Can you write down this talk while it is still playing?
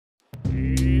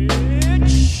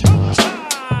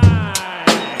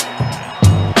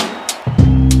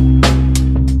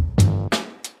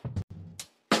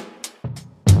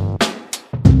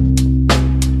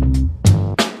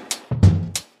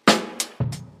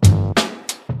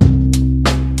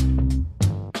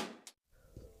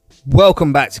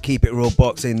Welcome back to Keep It Real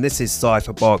Boxing. This is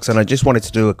Cypher Box, and I just wanted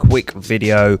to do a quick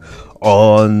video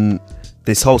on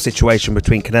this whole situation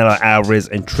between Canelo Alvarez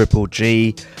and Triple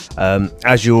G.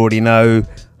 As you already know,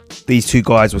 these two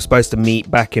guys were supposed to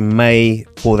meet back in May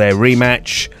for their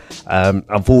rematch.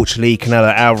 Unfortunately,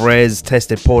 Canelo Alvarez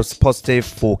tested positive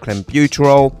for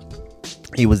clenbuterol.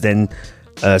 He was then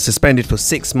suspended for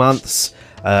 6 months.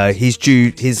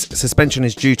 His suspension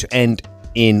is due to end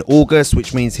in August,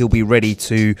 which means he'll be ready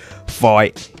to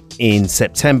fight in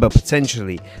September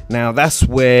potentially. Now that's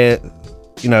where,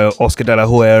 you know, Oscar De La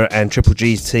Hoya and Triple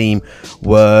G's team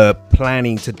were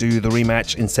planning to do the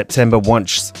rematch in September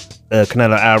once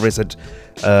Canelo Alvarez had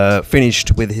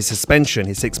finished with his suspension,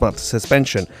 his 6-month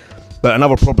suspension. But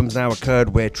another problem's now occurred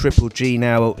where Triple G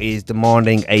now is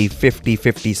demanding a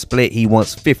 50-50 split. He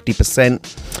wants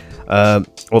 50%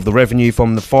 of the revenue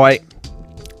from the fight,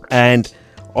 and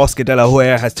Oscar De La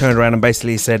Hoya has turned around and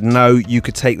basically said, no, you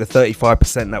could take the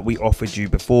 35% that we offered you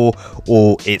before,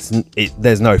 or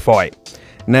there's no fight.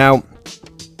 Now,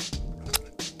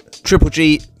 Triple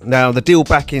G, now the deal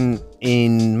back in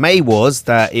May was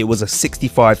that it was a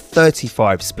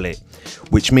 65-35 split,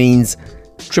 which means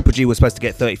Triple G was supposed to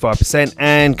get 35%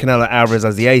 and Canelo Alvarez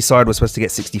as the A side was supposed to get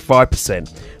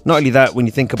 65%. Not only that, when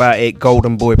you think about it,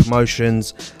 Golden Boy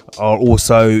Promotions are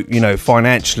also, you know,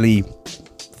 financially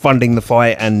funding the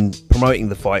fight and promoting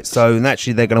the fight, so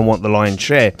naturally they're going to want the lion's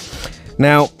share.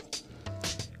 Now,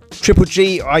 Triple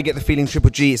G, I get the feeling Triple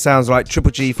G, it sounds like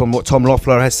Triple G, from what Tom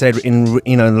Loeffler has said in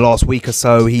the last week or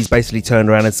so, he's basically turned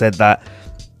around and said that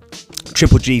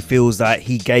Triple G feels that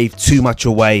he gave too much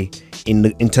away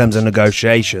in terms of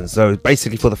negotiations. So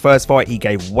basically for the first fight he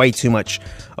gave way too much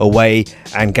away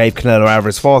and gave Canelo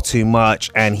Alvarez far too much,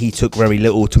 and he took very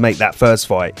little to make that first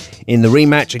fight. In the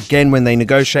rematch, again, when they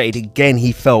negotiated again,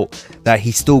 he felt that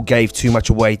he still gave too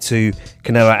much away to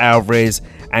Canelo Alvarez,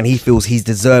 and he feels he's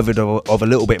deserved of a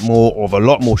little bit more, of a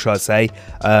lot more should I say,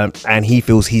 and he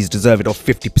feels he's deserved of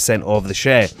 50% of the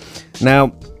share.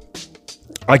 Now,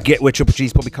 I get where Triple G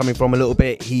is probably coming from a little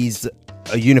bit. He's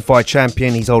a unified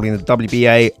champion. He's holding the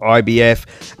WBA, IBF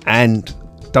and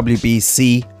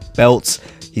WBC belts.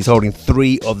 He's holding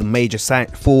three of the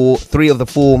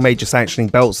four major sanctioning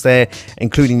belts there,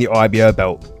 including the IBO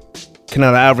belt.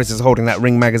 Canelo Alvarez is holding that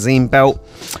Ring Magazine belt.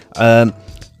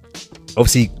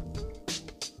 Obviously,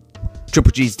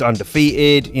 Triple G's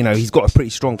undefeated, you know, he's got a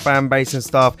pretty strong fan base and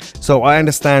stuff, so I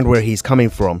understand where he's coming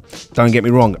from. Don't get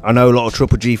me wrong, I know a lot of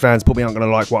Triple G fans probably aren't going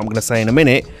to like what I'm going to say in a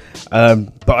minute,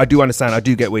 but I do understand, I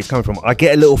do get where he's coming from. I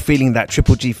get a little feeling that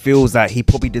Triple G feels that he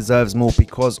probably deserves more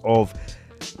because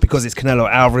it's Canelo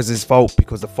Alvarez's fault,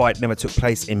 because the fight never took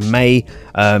place in May.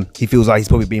 He feels like he's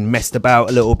probably been messed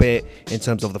about a little bit in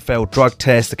terms of the failed drug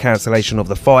test, the cancellation of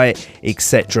the fight,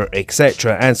 etc,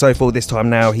 etc, and so forth. This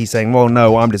time now he's saying, well,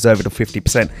 no, I'm deserving of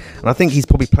 50%, and I think he's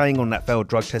probably playing on that failed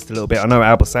drug test a little bit. I know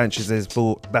Albert Sanchez is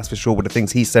full, that's for sure, with the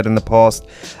things he said in the past,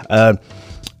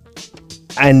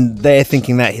 and they're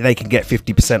thinking that they can get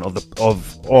 50% of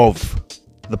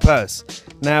the purse.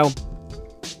 Now,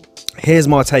 here's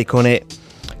my take on it.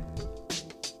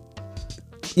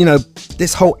 You know,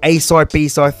 this whole A side, B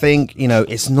side thing, you know,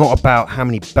 it's not about how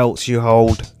many belts you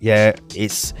hold. Yeah,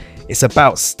 it's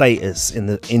about status in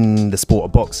the sport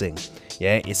of boxing.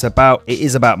 Yeah, it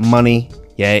is about money.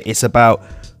 Yeah, it's about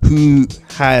who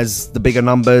has the bigger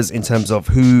numbers in terms of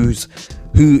who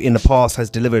in the past has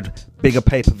delivered bigger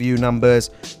pay-per-view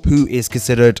numbers, who is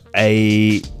considered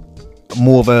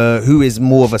more of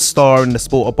a star in the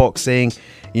sport of boxing,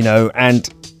 you know.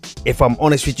 And if I'm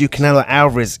honest with you, Canelo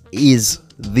Alvarez is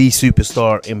the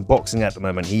superstar in boxing at the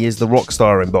moment. He is the rock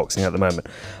star in boxing at the moment.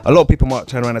 A lot of people might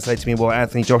turn around and say to me, well,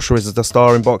 Anthony Joshua is the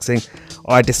star in boxing.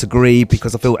 I disagree,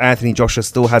 because I feel Anthony Joshua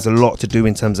still has a lot to do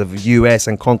in terms of US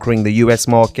and conquering the US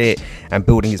market and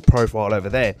building his profile over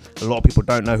there. A lot of people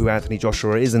don't know who Anthony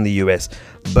Joshua is in the US,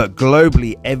 but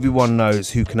globally everyone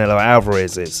knows who Canelo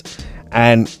Alvarez is.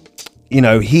 And, you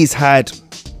know, he's had,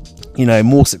 you know,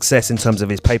 more success in terms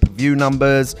of his pay-per-view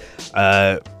numbers,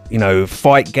 you know,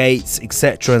 fight gates,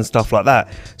 etc, and stuff like that.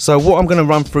 So what I'm going to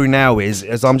run through now is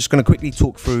I'm just going to quickly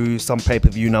talk through some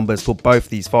pay-per-view numbers for both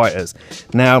these fighters.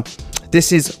 Now,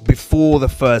 this is before the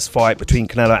first fight between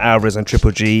Canelo Alvarez and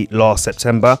Triple G last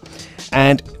September,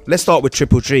 and let's start with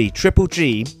Triple G. Triple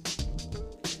G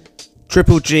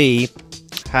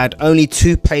had only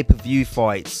 2 pay-per-view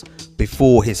fights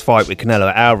before his fight with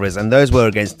Canelo Alvarez, and those were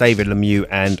against David Lemieux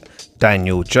and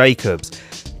Daniel Jacobs.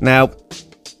 Now,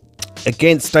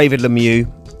 against David Lemieux,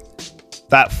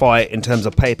 that fight in terms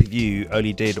of pay-per-view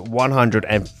only did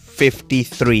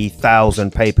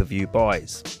 153,000 pay-per-view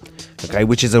buys. okay,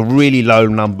 which is a really low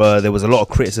number. There was a lot of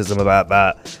criticism about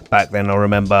that back then, I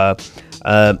remember.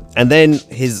 And then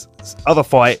his other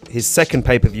fight, his second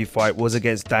pay-per-view fight, was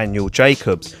against Daniel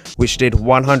Jacobs, which did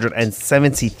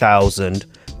 170,000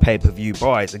 pay-per-view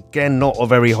buys. Again, not a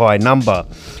very high number.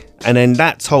 And then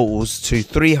that totals to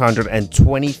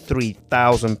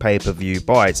 323,000 pay-per-view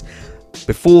buys.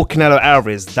 Before Canelo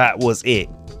Alvarez, that was it.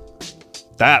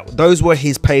 Those were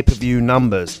his pay-per-view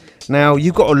numbers. Now,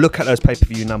 you've got to look at those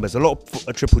pay-per-view numbers. A lot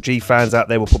of Triple G fans out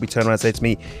there will probably turn around and say to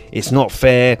me, it's not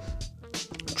fair.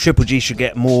 Triple G should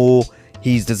get more.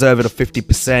 He's deserving of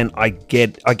 50%. I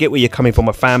get where you're coming from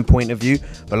a fan point of view.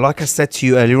 But like I said to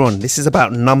you earlier on, this is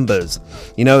about numbers.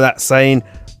 You know that saying,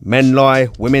 men lie,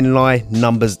 women lie,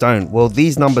 numbers don't. Well,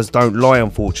 these numbers don't lie,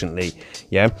 unfortunately.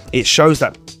 Yeah, it shows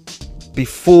that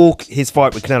before his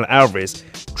fight with Canelo Alvarez,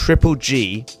 Triple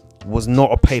G was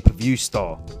not a pay-per-view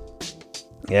star.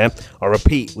 Yeah, I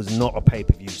repeat, was not a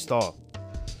pay-per-view star.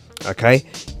 Okay,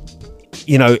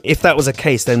 you know, if that was a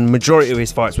case, then majority of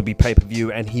his fights would be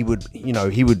pay-per-view, and he would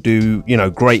do,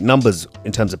 great numbers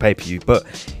in terms of pay-per-view. But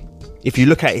if you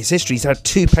look at his history, he's had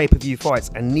 2 pay-per-view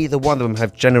fights, and neither one of them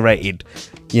have generated,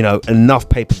 enough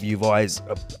pay-per-view buys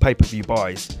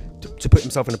to put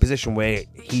himself in a position where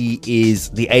he is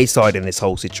the A side in this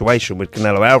whole situation with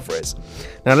Canelo Alvarez.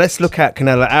 Now let's look at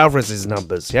Canelo Alvarez's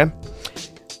numbers. Yeah,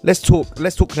 let's talk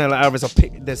Canelo Alvarez.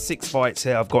 There's 6 fights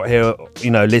here I've got here,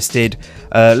 listed.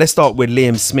 Let's start with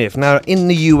Liam Smith. Now in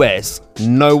the US,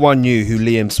 no one knew who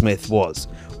Liam Smith was.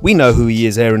 We know who he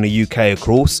is here in the UK, of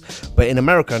course, but in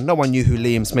America, no one knew who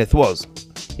Liam Smith was.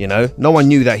 No one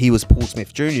knew that he was Paul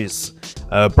Smith Jr.'s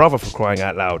brother, for crying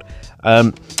out loud.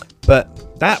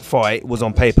 But that fight was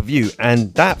on pay-per-view,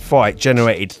 and that fight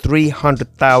generated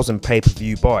 300,000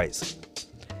 pay-per-view buys.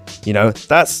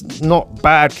 That's not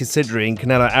bad considering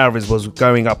Canelo Alvarez was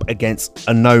going up against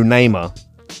a no-namer.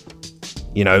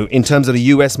 In terms of the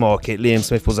US market, Liam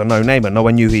Smith was a no-namer. No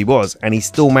one knew who he was, and he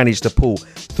still managed to pull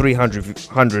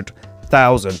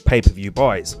 300,000 pay-per-view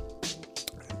buys.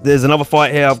 There's another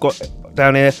fight here I've got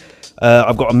down here.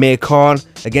 I've got Amir Khan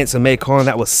against Amir Khan.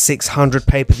 That was 600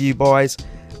 pay-per-view buys.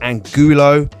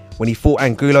 Angulo, when he fought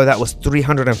Angulo, that was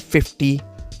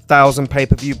 350,000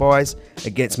 pay-per-view buys.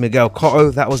 Against Miguel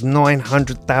Cotto, that was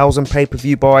 900,000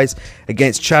 pay-per-view buys.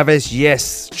 Against Chavez,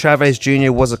 yes, Chavez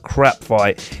Jr. was a crap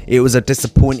fight. It was a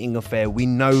disappointing affair, we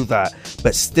know that,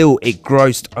 but still it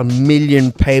grossed 1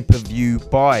 million pay-per-view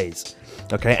buys.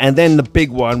 Okay, and then the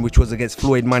big one, which was against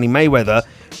Floyd Money Mayweather,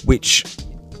 which,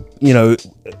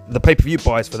 the pay-per-view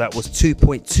buys for that was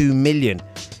 2.2 million.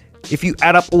 If you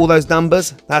add up all those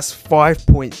numbers, that's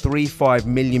 5.35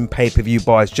 million pay-per-view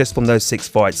buys just from those 6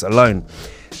 fights alone.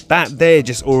 That there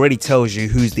just already tells you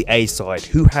who's the A side,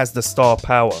 who has the star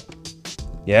power.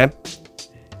 Yeah,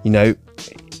 and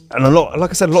like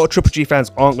I said, a lot of Triple G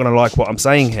fans aren't going to like what I'm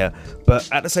saying here, but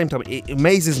at the same time, it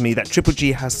amazes me that Triple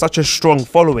G has such a strong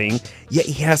following, yet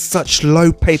he has such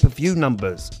low pay-per-view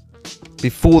numbers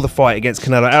before the fight against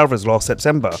Canelo Alvarez last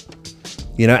September.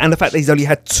 And the fact that he's only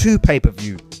had 2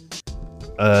 pay-per-view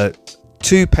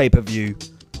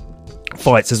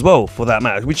fights as well, for that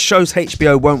matter, which shows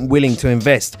HBO weren't willing to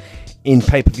invest in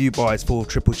pay-per-view buys for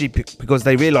Triple G because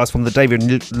they realised from the David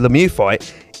Lemieux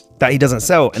fight that he doesn't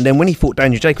sell. And then when he fought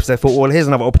Daniel Jacobs, they thought, well, here's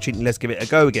another opportunity, let's give it a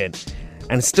go again.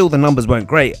 And still the numbers weren't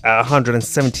great at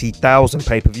 170,000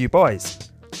 pay-per-view buys.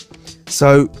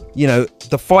 So,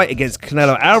 the fight against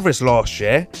Canelo Alvarez last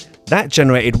year, that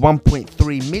generated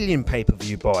 1.3 million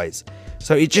pay-per-view buys.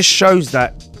 So it just shows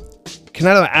that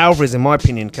Canelo Alvarez, in my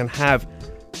opinion, can have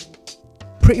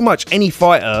pretty much any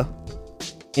fighter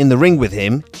in the ring with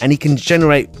him, and he can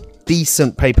generate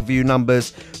decent pay-per-view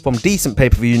numbers, from decent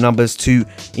pay-per-view numbers to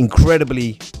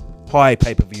incredibly high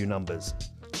pay-per-view numbers,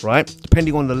 right?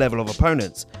 Depending on the level of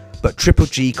opponents. But Triple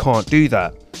G can't do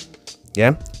that.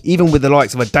 Yeah, even with the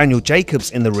likes of a Daniel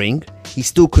Jacobs in the ring, he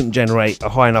still couldn't generate a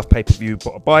high enough pay-per-view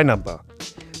buy number.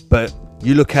 But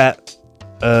you look at,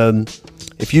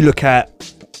 if you look at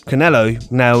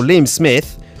Canelo, now Liam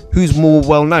Smith, who's more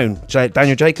well known,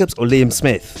 Daniel Jacobs or Liam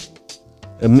Smith?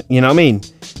 You know what I mean?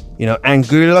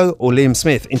 Angulo or Liam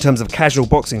Smith in terms of casual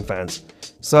boxing fans.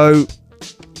 So,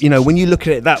 when you look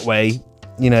at it that way,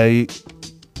 Canelo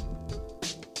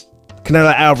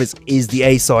Alvarez is the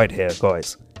A side here,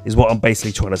 guys, is what I'm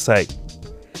basically trying to say.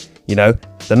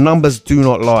 The numbers do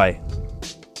not lie.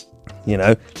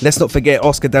 Let's not forget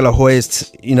Oscar De La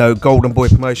Hoya's, Golden Boy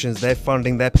Promotions. They're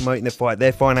promoting the fight.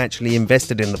 They're financially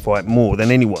invested in the fight more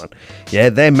than anyone. Yeah,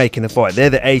 they're making the fight.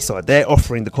 They're the A side. They're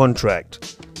offering the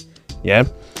contract. Yeah,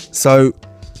 so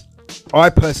I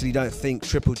personally don't think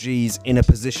Triple G's in a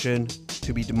position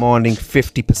to be demanding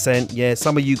 50%. Yeah,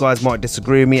 some of you guys might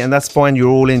disagree with me, and that's fine. You're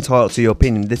all entitled to your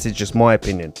opinion. This is just my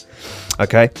opinion.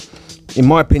 Okay, in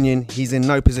my opinion, he's in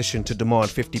no position to demand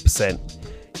 50%.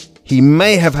 He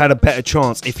may have had a better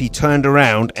chance if he turned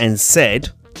around and said,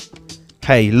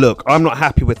 hey, look, I'm not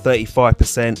happy with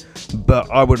 35%, but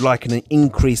I would like an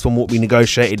increase from what we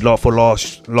negotiated for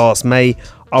last May.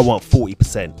 I want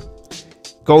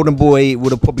 40%. Golden Boy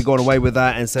would have probably gone away with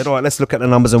that and said, all right, let's look at the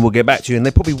numbers and we'll get back to you. And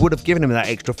they probably would have given him that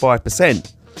extra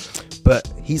 5%.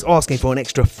 But he's asking for an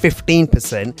extra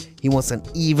 15%. He wants an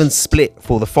even split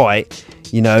for the fight.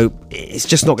 You know, it's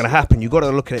just not going to happen. You've got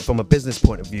to look at it from a business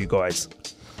point of view, guys.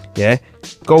 Yeah,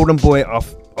 Golden Boy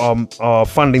are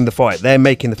funding the fight. They're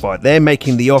making the fight. They're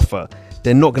making the offer.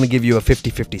 They're not going to give you a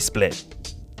 50-50 split.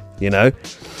 You know,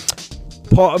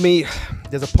 there's a part of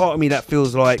me that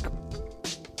feels like,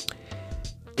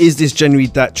 is this genuinely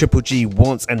that Triple G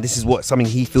wants, and this is something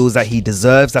he feels that he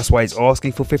deserves? That's why he's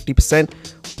asking for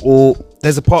 50%. Or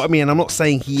there's a part of me, and I'm not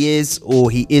saying he is or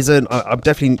he isn't. I'm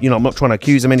definitely, you know, I'm not trying to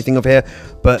accuse him anything of here,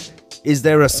 but is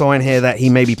there a sign here that he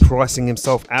may be pricing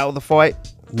himself out of the fight?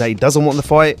 That he doesn't want the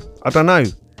fight? I don't know.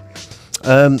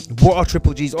 What are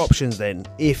Triple G's options then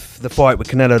if the fight with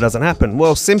Canelo doesn't happen?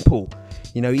 Well, simple.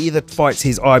 You know, he either fights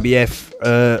his IBF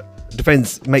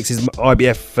makes his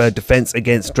IBF defense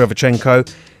against Drevchenko.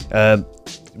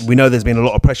 We know there's been a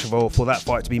lot of pressure for that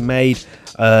fight to be made.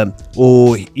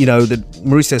 Or, you know,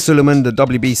 Mauricio Suleiman, the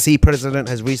WBC president,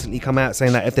 has recently come out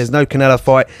saying that if there's no Canelo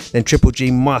fight, then Triple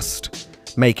G must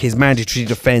make his mandatory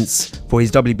defense for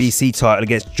his WBC title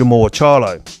against Jermall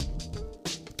Charlo.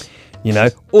 You know,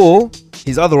 or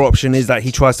his other option is that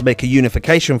he tries to make a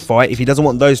unification fight. If he doesn't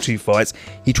want those two fights,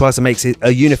 he tries to make it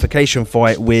a unification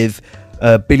fight with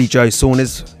Billy Joe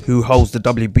Saunders, who holds the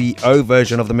WBO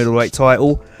version of the middleweight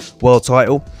title, world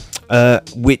title,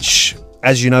 which,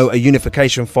 as you know, a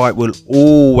unification fight will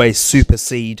always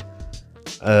supersede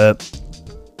a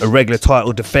regular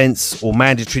title defense or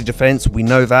mandatory defense. We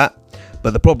know that.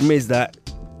 But the problem is that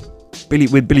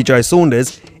with Billy Joe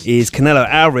Saunders is Canelo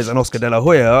Alvarez and Oscar De La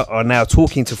Hoya are now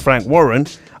talking to Frank Warren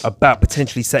about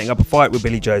potentially setting up a fight with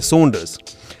Billy Joe Saunders.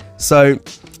 So,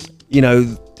 you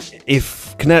know,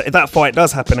 if that fight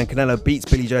does happen and Canelo beats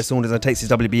Billy Joe Saunders and takes his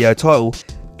WBO title,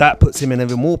 that puts him in an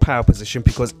even more power position,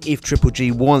 because if Triple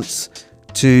G wants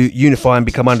to unify and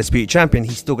become undisputed champion,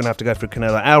 he's still going to have to go through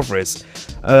Canelo Alvarez.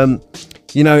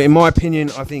 You know, in my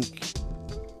opinion, I think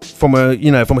from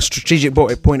a strategic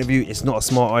point of view, it's not a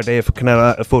smart idea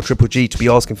for Triple G to be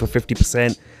asking for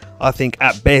 50%. I think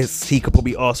at best he could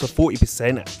probably ask for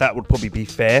 40%. That would probably be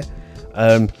fair.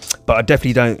 But I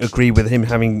definitely don't agree with him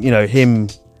having, you know,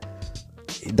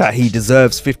 that he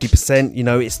deserves 50%. You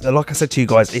know, it's like I said to you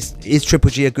guys, is Triple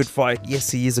G a good fighter?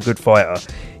 Yes, he is a good fighter.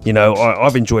 You know,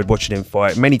 I've enjoyed watching him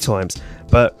fight many times,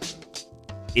 but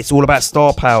it's all about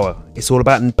star power. It's all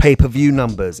about pay-per-view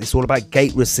numbers. It's all about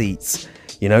gate receipts.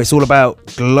 You know, it's all about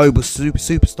global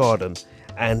superstardom,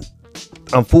 and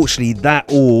unfortunately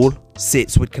that all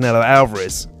sits with Canelo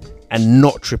Alvarez and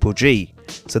not Triple G.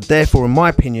 So therefore, in my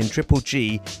opinion, Triple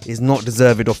G is not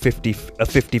deserving of a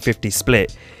 50-50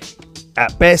 split.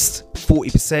 At best,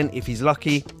 40% if he's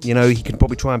lucky. You know, he can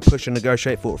probably try and push and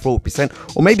negotiate for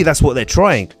 40%, or maybe that's what they're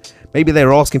trying. Maybe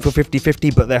they're asking for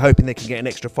 50-50, but they're hoping they can get an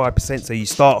extra 5%. So you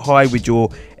start high with your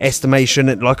estimation.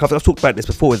 Like I've talked about this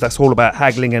before, that's all about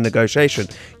haggling and negotiation.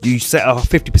 You set a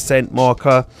 50%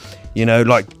 marker, you know,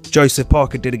 like Joseph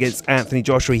Parker did against Anthony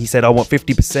Joshua. He said, I want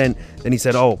 50%. Then he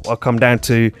said, oh, I'll come down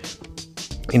to,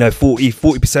 you know,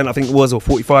 40%, I think it was, or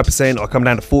 45%. I'll come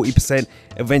down to 40%,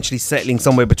 eventually settling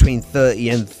somewhere between 30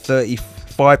 and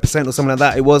 35% or something like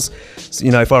that. It was,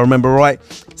 you know, if I remember right.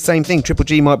 Same thing, Triple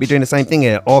G might be doing the same thing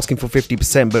here, asking for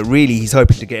 50%, but really he's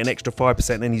hoping to get an extra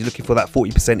 5%, and he's looking for that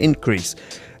 40% increase,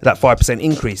 that 5%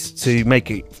 increase to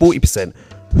make it 40%.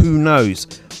 Who knows?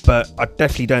 But I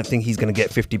definitely don't think he's going to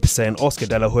get 50%. Oscar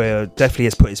De La Hoya definitely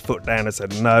has put his foot down and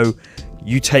said, no,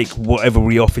 you take whatever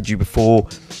we offered you before,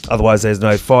 otherwise there's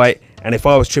no fight. And if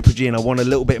I was Triple G and I want a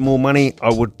little bit more money,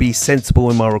 I would be sensible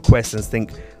in my request and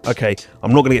think, okay,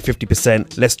 I'm not going to get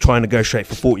 50%, let's try and negotiate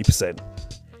for 40%.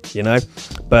 You know,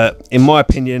 but in my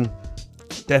opinion,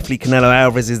 definitely Canelo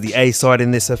Alvarez is the A side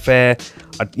in this affair.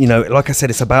 You know, like I said,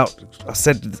 it's about,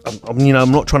 you know,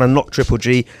 I'm not trying to knock Triple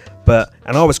G, and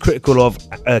I was critical of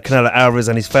Canelo Alvarez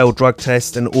and his failed drug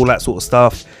test and all that sort of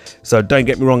stuff. So don't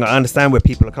get me wrong, I understand where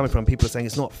people are coming from. People are saying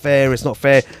it's not fair, it's not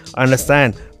fair. I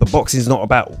understand, but boxing is not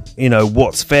about, you know,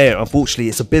 what's fair. Unfortunately,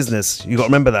 it's a business. You got to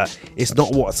remember that. It's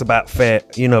not what's about fair,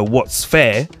 you know, what's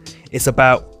fair. It's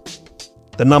about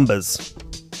the numbers.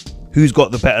 Who's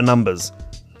got the better numbers,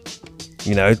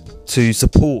 you know, to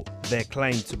support their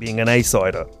claim to being an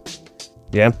A-sider.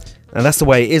 Yeah, and that's the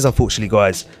way it is, unfortunately,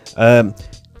 guys.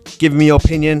 Give me your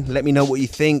opinion. Let me know what you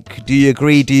think. Do you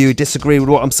agree? Do you disagree with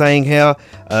what I'm saying here?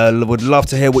 Would love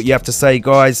to hear what you have to say,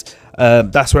 guys.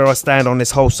 That's where I stand on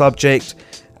this whole subject.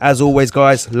 As always,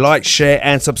 guys, like, share,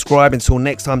 and subscribe. Until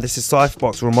next time, this is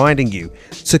Cypherbox reminding you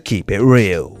to keep it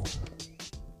real.